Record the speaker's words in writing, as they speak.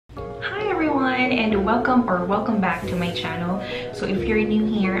everyone, and welcome back to my channel. So if you're new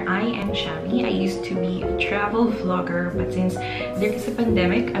here, I am Shami. I used to be a travel vlogger, but since there is a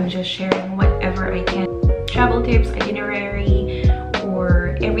pandemic, I'm just sharing whatever I can. Travel tips, itinerary,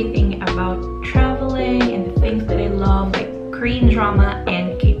 or everything about traveling and the things that I love, like Korean drama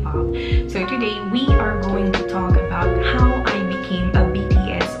and K-pop. So today we are going to talk about how I became a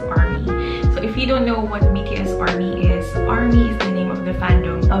BTS ARMY. So if you don't know what BTS ARMY is the name of the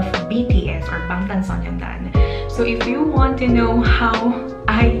fandom of BTS, or Bangtansonyondan. So if you want to know how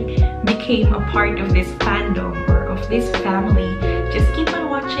I became a part of this fandom or of this family, just keep on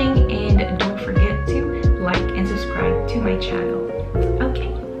watching and don't forget to like and subscribe to my channel. Okay,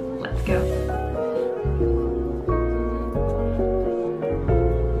 let's go.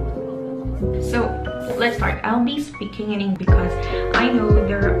 So let's start. I'll be speaking in English because I know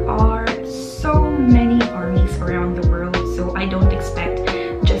there are so many armies around the world, so I don't expect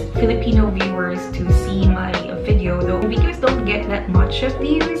just Filipino viewers to see my video, though videos don't get that much of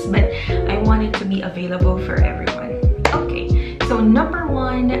views, but I want it to be available for everyone. Okay, so number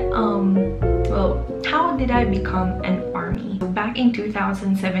one, well, how did I become an army? So back in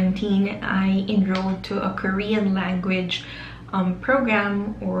 2017, I enrolled to a Korean language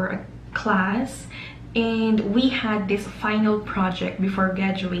program or a class, and we had this final project before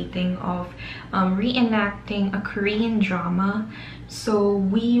graduating of reenacting a Korean drama. So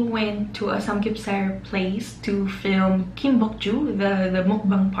we went to a Samgyeopsal place to film Kimbokju, the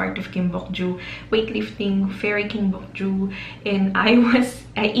mukbang part of Kimbokju, weightlifting, fairy Kimbokju, and I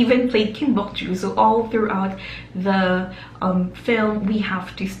even played Kimbokju. So all throughout the film we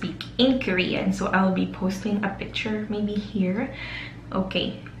have to speak in Korean. So I'll be posting a picture maybe here.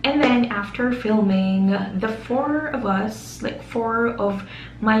 Okay, and then after filming, the four of us, like four of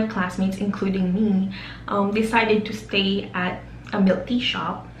my classmates including me, decided to stay at a milk tea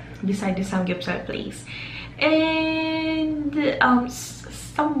shop beside the Samgyeopsal place. And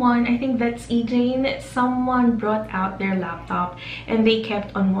someone, I think that's EJ, someone brought out their laptop and they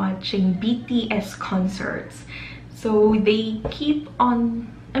kept on watching BTS concerts. So they keep on,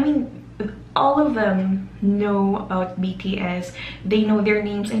 I mean, all of them know about BTS. They know their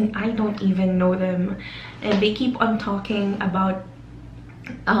names and I don't even know them. And they keep on talking about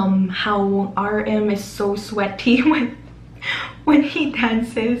how RM is so sweaty when he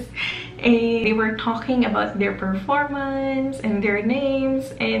dances. And they were talking about their performance and their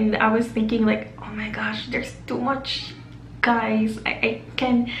names, and I was thinking like, oh my gosh, there's too much guys. I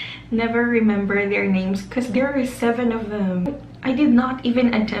can never remember their names because there are 7 of them. I did not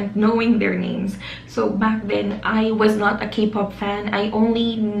even attempt knowing their names. So back then I was not a K-pop fan. I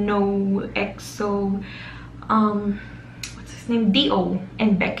only know EXO, what's his name, D.O.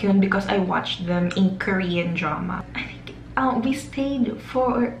 and Baekhyun because I watched them in Korean drama. I think we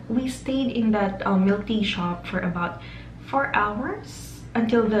stayed in that milk tea shop for about 4 hours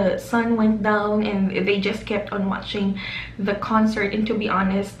until the sun went down, and they just kept on watching the concert. And to be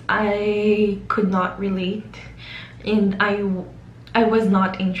honest, I could not relate, and I was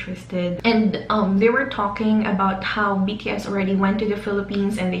not interested. And they were talking about how BTS already went to the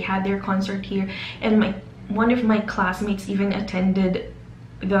Philippines and they had their concert here, and one of my classmates even attended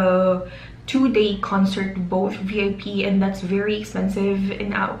the 2-day concert, both VIP, and that's very expensive.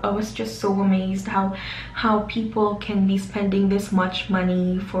 And I was just so amazed how people can be spending this much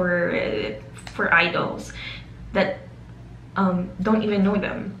money for idols that don't even know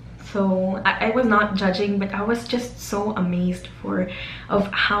them. So I was not judging, but I was just so amazed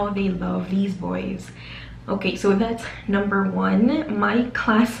of how they love these boys. Okay, so that's number one. My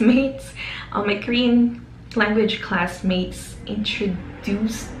classmates, my Korean language classmates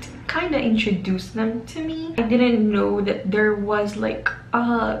kind of introduced them to me. I didn't know that there was like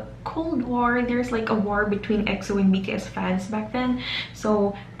a Cold War. There's like a war between EXO and BTS fans back then.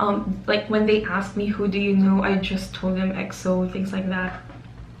 So like when they asked me who do you know, I just told them EXO, things like that.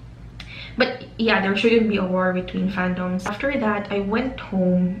 But yeah, there shouldn't be a war between fandoms. After that, I went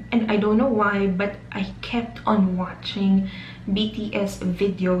home, and I don't know why, but I kept on watching BTS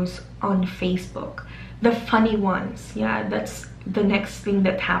videos on Facebook. The funny ones. Yeah, that's the next thing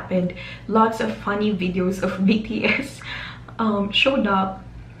that happened. Lots of funny videos of BTS showed up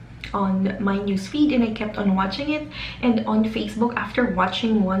on my newsfeed, and I kept on watching it. And on Facebook, after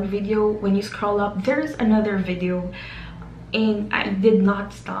watching one video, when you scroll up, there's another video, and I did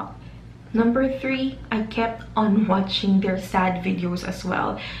not stop. Number 3, I kept on watching their sad videos as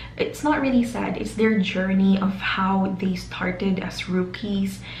well. It's not really sad, it's their journey of how they started as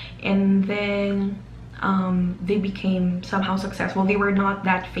rookies, and then they became somehow successful. They were not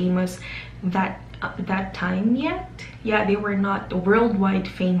that famous that that time yet. Yeah, they were not worldwide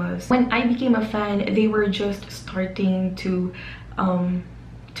famous. When I became a fan, they were just starting to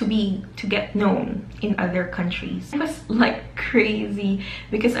get known in other countries. It was like crazy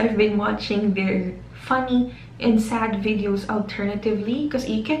because I've been watching their funny and sad videos alternatively, because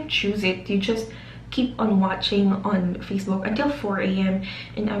you can choose it. You just keep on watching on Facebook until 4 a.m.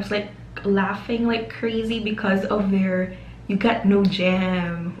 and I was like laughing like crazy because of their "you got no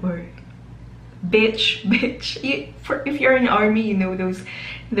jam" or bitch. If you're in army, you know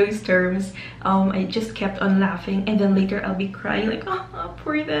those terms. I just kept on laughing, and then later I'll be crying like, oh,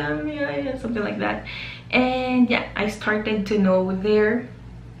 poor them, yeah, something like that. And yeah, I started to know their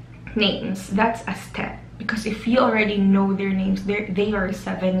names. That's a step, because if you already know their names, they are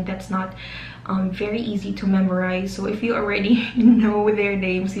 7. That's not very easy to memorize. So if you already know their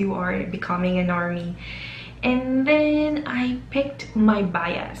names, you are becoming an army. And then I picked my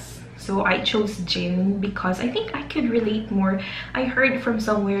bias. So I chose Jin because I think I could relate more. I heard from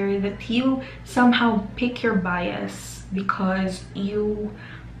somewhere that you somehow pick your bias because you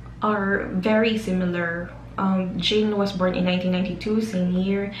are very similar. Jin was born in 1992, same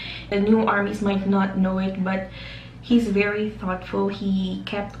year. The new armies might not know it, but he's very thoughtful. He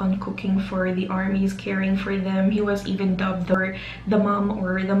kept on cooking for the armies, caring for them. He was even dubbed the mom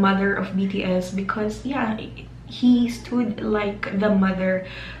or the mother of BTS because, yeah, he stood like the mother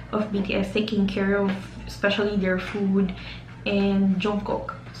of BTS, taking care of especially their food and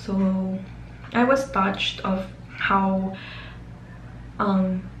Jungkook. So I was touched of how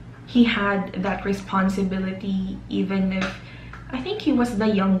he had that responsibility, even if I think he was the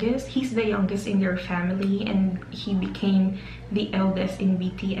youngest. He's the youngest in their family, and he became the eldest in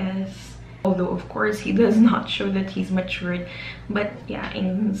BTS. Although of course he does not show that he's matured, but yeah,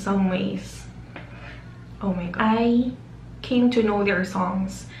 in some ways, oh my god, I came to know their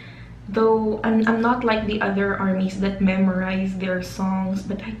songs. Though I'm not like the other armies that memorize their songs,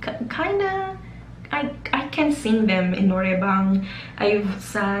 but I can sing them in Noraebang. I've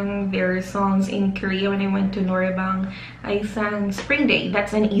sang their songs in Korea when I went to Noraebang. I sang Spring Day.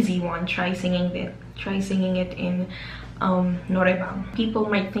 That's an easy one. Try singing it in Noraebang. People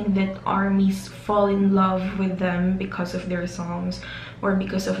might think that armies fall in love with them because of their songs or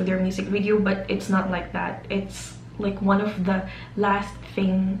because of their music video, but it's not like that. It's like one of the last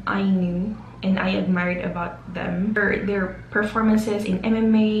thing I knew and I admired about them. Their performances in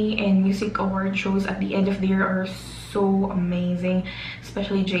MMA and music award shows at the end of the year are so amazing,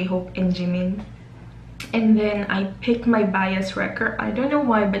 especially J-Hope and Jimin. And then I picked my bias record. I don't know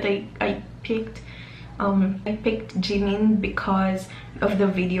why, but I picked Jimin because of the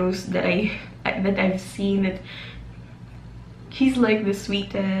videos that I've seen, that he's like the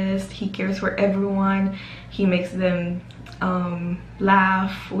sweetest. He cares for everyone. He makes them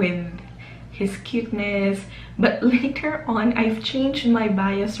laugh with his cuteness. But later on, I've changed my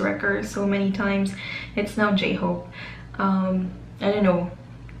bias record so many times. It's now J-Hope. I don't know.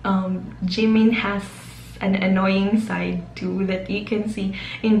 Jimin has an annoying side too that you can see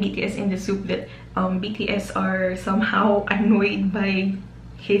in BTS in the soup, that BTS are somehow annoyed by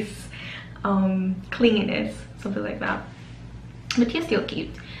his clinginess, something like that. But he's still cute.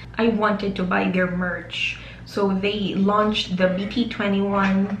 I wanted to buy their merch, so they launched the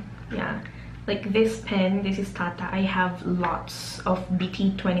BT21. Yeah, like this pen. This is Tata. I have lots of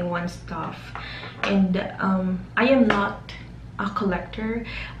BT21 stuff, and I am not a collector.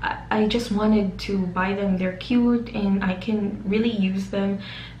 I just wanted to buy them. They're cute and I can really use them.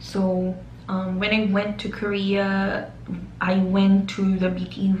 So when I went to Korea, I went to the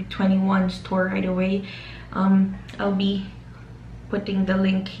BT21 store right away. I'll be putting the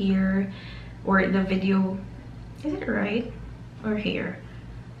link here, or the video, is it right, or here,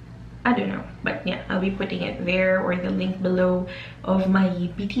 I don't know, but yeah, I'll be putting it there, or the link below, of my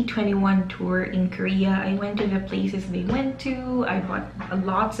BT21 tour in Korea. I went to the places they went to. I bought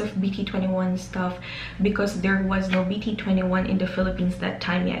lots of BT21 stuff because there was no BT21 in the Philippines that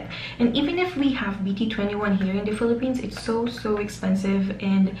time yet. And even if we have BT21 here in the Philippines, it's so expensive,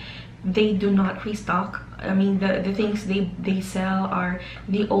 and they do not restock. I mean, the things they sell are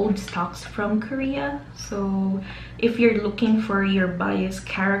the old stocks from Korea. So if you're looking for your bias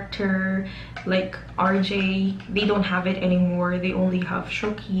character like RJ, they don't have it anymore. They only have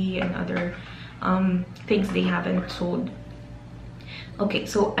Shoki and other things they haven't sold. Okay,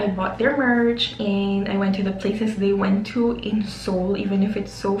 so I bought their merch and I went to the places they went to in Seoul, even if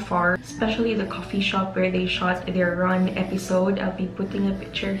it's so far, especially the coffee shop where they shot their Run episode. I'll be putting a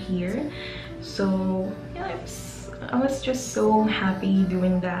picture here. So yeah, I was just so happy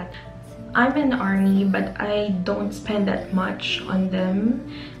doing that. I'm an ARMY, but I don't spend that much on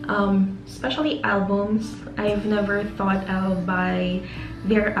them, especially albums. I've never thought I'll buy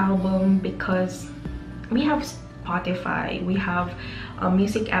their album because we have Spotify, we have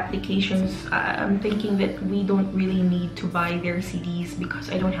music applications. I'm thinking that we don't really need to buy their CDs because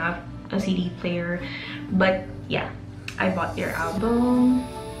I don't have a CD player. But yeah, I bought their album.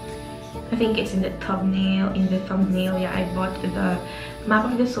 I think it's in the thumbnail. Yeah, I bought the Map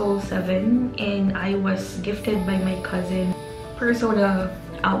of the Soul 7, and I was gifted by my cousin Persona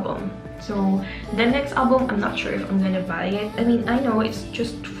album. So the next album, I'm not sure if I'm gonna buy it. I mean, I know it's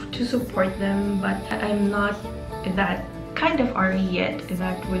just to support them, but I'm not that kind of ARMY yet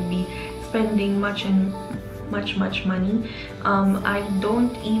that would be spending much money. I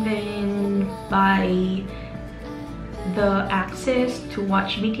don't even buy the access to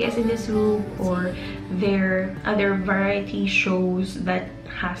watch BTS in the Soup or their other variety shows that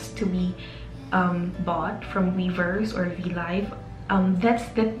has to be bought from Weverse or VLive. That's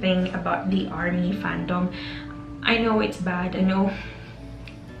the thing about the ARMY fandom. I know it's bad. I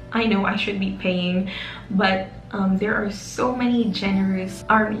know I should be paying, but there are so many generous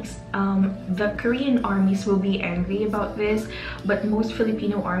ARMYs. The Korean ARMYs will be angry about this, but most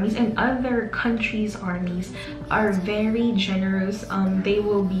Filipino ARMYs and other countries' ARMYs are very generous. They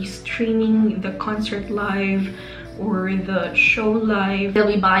will be streaming the concert live or the show live. They'll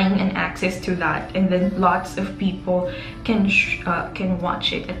be buying an access to that, and then lots of people can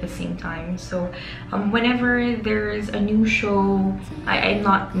watch it at the same time. So whenever there's a new show, I'm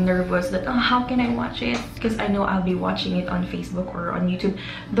not nervous that, oh, how can I watch it, because I know I'll be watching it on Facebook or on YouTube,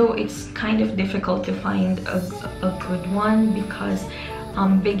 though it's kind of difficult to find a good one because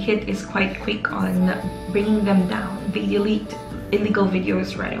Big Hit is quite quick on bringing them down. They delete illegal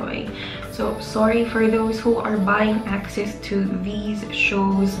videos right away. So sorry for those who are buying access to these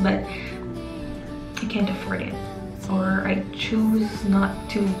shows, but I can't afford it, or I choose not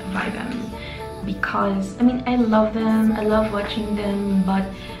to buy them because, I mean, I love them, I love watching them, but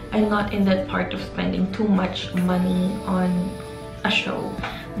I'm not in that part of spending too much money on a show.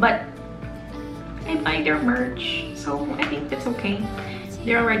 But I buy their merch, so I think that's okay.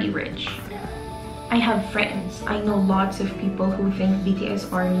 They're already rich. I have friends. I know lots of people who think BTS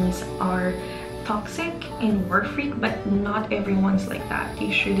ARMYs are toxic and work freak, but not everyone's like that.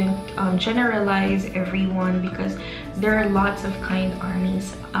 You shouldn't generalize everyone, because there are lots of kind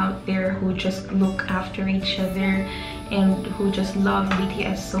ARMYs out there who just look after each other and who just love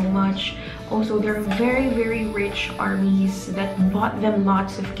BTS so much. Also, there are very rich ARMYs that bought them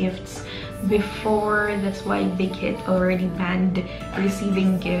lots of gifts before. That's why Big Hit already banned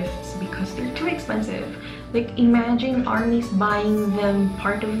receiving gifts because they're too expensive. Like, imagine ARMYs buying them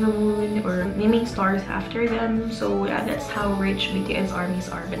Part of the Moon or naming stars after them. So yeah, that's how rich BTS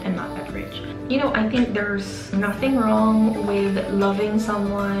ARMYs are, but I'm not that rich. You know, I think there's nothing wrong with loving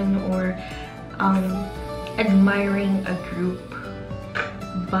someone or admiring a group,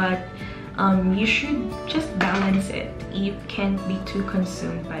 but you should just balance it. You can't be too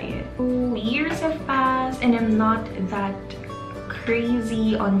consumed by it. So, years have passed and I'm not that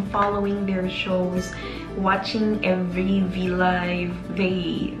crazy on following their shows, watching every VLive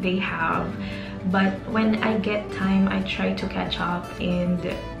they have, but when I get time, I try to catch up. And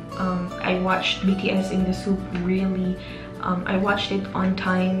I watched BTS in the Soup really. I watched it on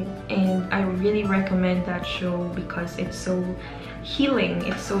time, and I really recommend that show because it's so healing.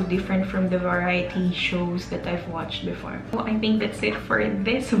 It's so different from the variety shows that I've watched before. Well, I think that's it for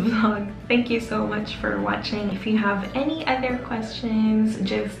this vlog. Thank you so much for watching. If you have any other questions,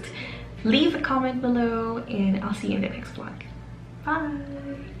 just leave a comment below and I'll see you in the next vlog. Bye!